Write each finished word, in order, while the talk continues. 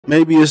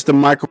Maybe it's the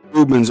Michael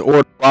Rubins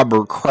or the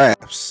Robert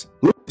Crafts.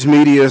 Lucas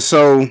Media.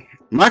 So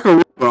Michael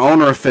Rubin,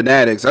 owner of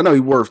Fanatics, I know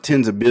he's worth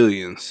tens of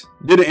billions.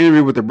 Did an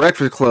interview with the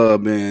Breakfast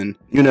Club, and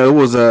it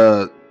was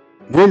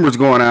rumors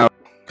going out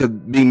because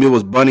Big Mill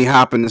was bunny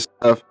hopping and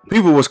stuff.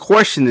 People was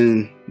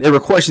questioning. They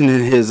were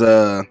questioning his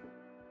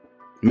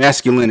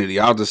masculinity.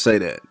 I'll just say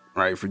that,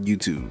 right, for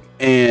YouTube.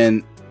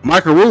 And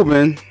Michael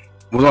Rubin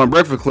was on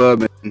Breakfast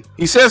Club, and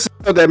he said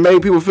something that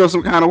made people feel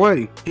some kind of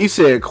way. He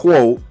said,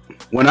 quote,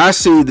 "When I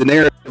see the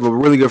narrative of a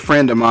really good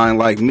friend of mine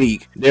like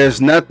Meek,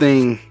 there's not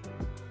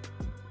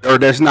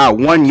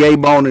one yay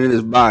bone in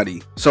his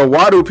body. So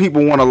why do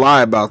people want to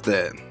lie about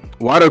that?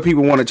 Why do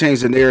people want to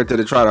change the narrative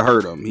to try to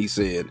hurt him?" He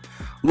said,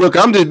 "Look,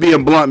 I'm just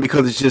being blunt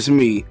because it's just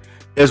me.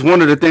 It's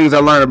one of the things I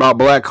learned about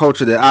black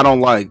culture that I don't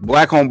like.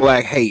 Black on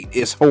black hate.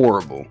 It's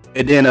horrible."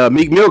 And then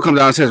Meek Mill comes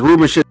out and says,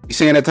 "Rubin should be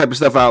saying that type of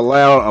stuff out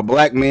loud. A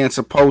black man's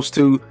supposed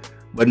to,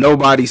 but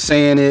nobody's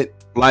saying it.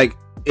 Like,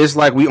 it's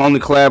like we only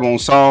collab on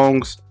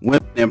songs,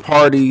 women, and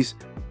parties.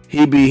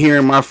 He be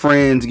hearing my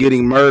friends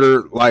getting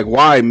murdered. Like,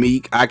 why,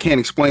 Meek? I can't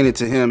explain it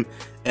to him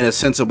in a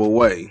sensible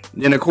way."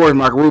 Then, of course,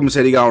 Michael Rubin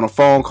said he got on a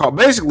phone call.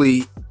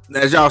 Basically,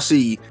 as y'all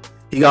see,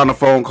 he got on a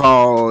phone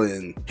call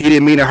and he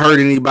didn't mean to hurt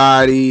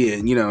anybody.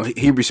 And,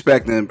 he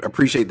respect and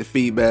appreciate the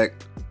feedback.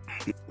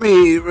 I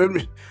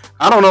mean,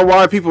 I don't know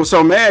why people are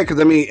so mad because,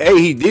 A,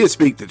 he did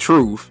speak the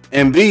truth.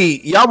 And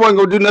B, y'all wasn't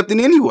going to do nothing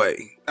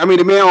anyway.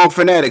 The man on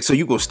Fanatics, so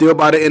you gonna still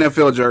buy the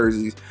NFL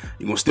jerseys.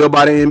 You gonna still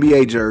buy the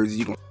NBA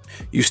jerseys.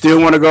 You still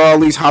want to go to all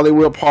these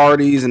Hollywood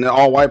parties and the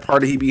all-white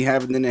party he be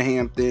having in the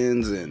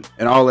Hamptons and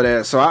all of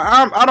that. So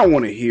I don't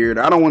want to hear it.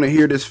 I don't want to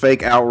hear this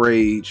fake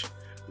outrage.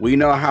 We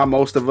know how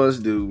most of us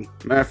do.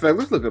 Matter of fact,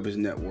 let's look up his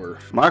net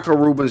worth. Michael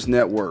Rubin's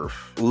net worth,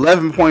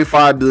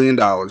 $11.5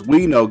 billion.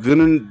 We know good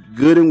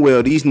and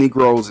well these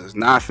Negroes is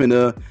not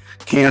finna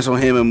cancel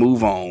him and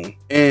move on.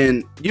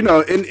 And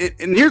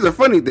and here's the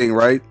funny thing,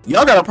 right?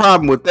 Y'all got a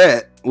problem with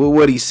that, with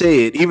what he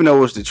said, even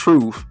though it's the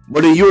truth.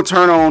 But then you'll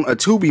turn on a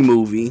Tubi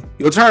movie.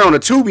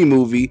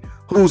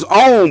 Who's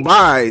owned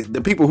by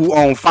the people who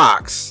own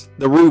Fox,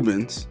 the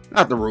Rubins,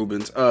 not the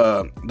Rubins,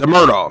 the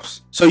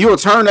Murdochs. So you'll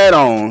turn that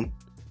on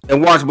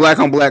and watch black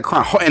on black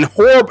crime in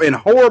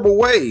horrible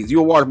ways.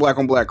 You'll watch black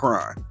on black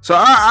crime. So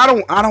I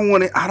don't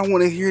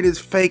want to hear this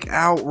fake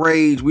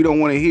outrage. We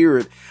don't want to hear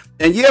it.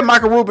 And yeah,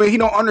 Michael Rubin, he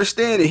don't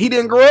understand it. He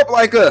didn't grow up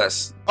like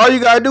us. All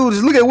you gotta do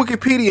is look at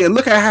Wikipedia and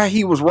look at how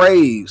he was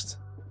raised.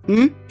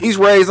 He's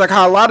raised like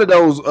how a lot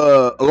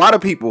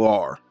of people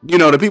are.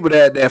 The people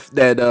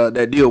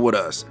that deal with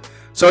us.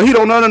 So he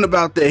don't know nothing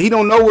about that. He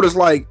don't know what it's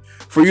like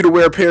for you to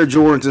wear a pair of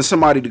Jordans and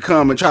somebody to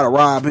come and try to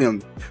rob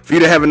him. For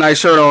you to have a nice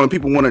shirt on and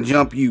people want to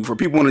jump you. For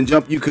people want to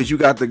jump you because you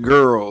got the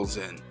girls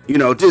and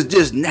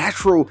just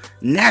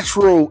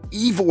natural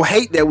evil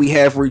hate that we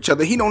have for each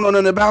other. He don't know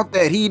nothing about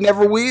that. He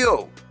never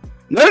will.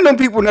 None of them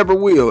people never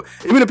will.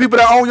 Even the people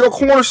that own your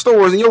corner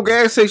stores and your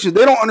gas stations,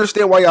 they don't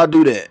understand why y'all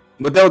do that.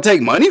 But they'll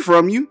take money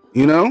from you,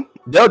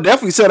 They'll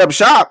definitely set up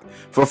shop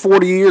for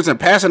 40 years and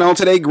pass it on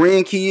to their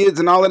grandkids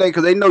and all of that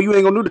because they know you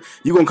ain't gonna do that.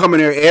 You're gonna come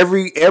in there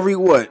every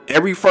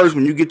first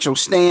when you get your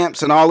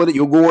stamps and all of it,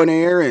 you'll go in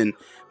there and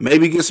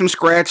maybe get some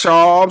scratch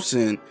offs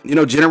and,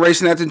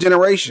 generation after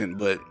generation.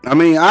 But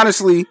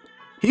honestly,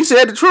 he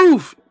said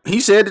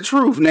the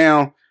truth.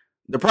 Now,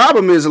 the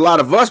problem is a lot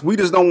of us, we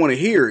just don't want to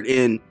hear it.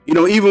 And,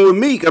 even with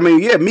Meek,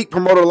 Meek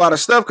promoted a lot of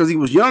stuff because he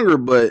was younger,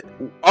 but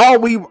all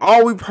we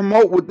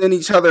promote within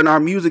each other in our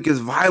music is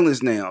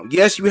violence now.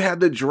 Yes, you have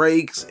the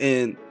Drakes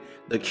and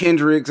the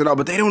Kendricks and all,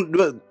 but they don't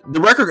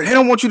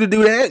want you to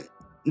do that.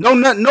 No,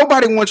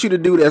 nobody wants you to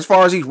do that as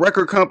far as these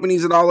record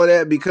companies and all of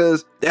that,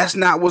 because that's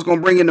not what's going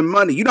to bring in the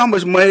money. You know how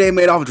much money they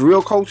made off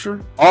drill culture?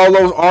 All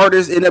those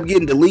artists end up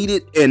getting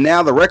deleted, and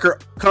now the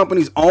record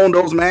companies own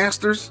those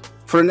masters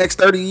for the next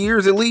 30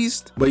 years at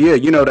least. But yeah,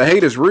 the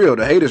hate is real.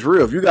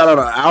 If you got on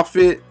an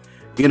outfit,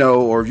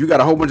 or if you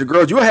got a whole bunch of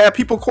girls, you'll have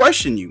people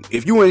question you.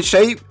 If you in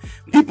shape,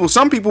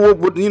 some people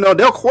would,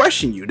 they'll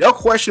question you. They'll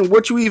question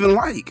what you even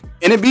like.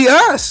 And it'd be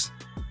us.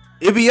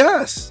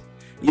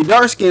 You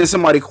dark skinned,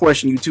 somebody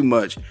question you too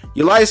much.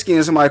 You light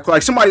skinned, somebody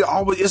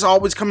it's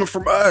always coming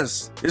from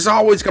us. It's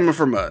always coming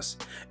from us.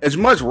 As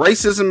much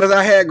racism as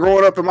I had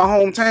growing up in my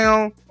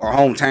hometown,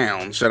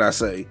 should I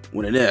say,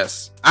 with an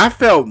S, I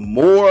felt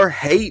more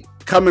hate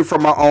coming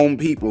from my own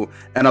people.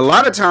 And a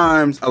lot of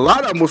times, a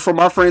lot of them was from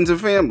my friends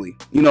and family.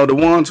 The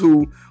ones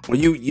who,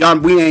 when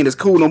we ain't as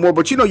cool no more,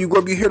 but you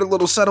grow up, you hear the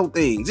little subtle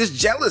things. It's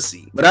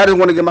jealousy. But I just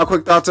want to get my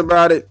quick thoughts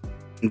about it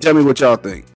and tell me what y'all think.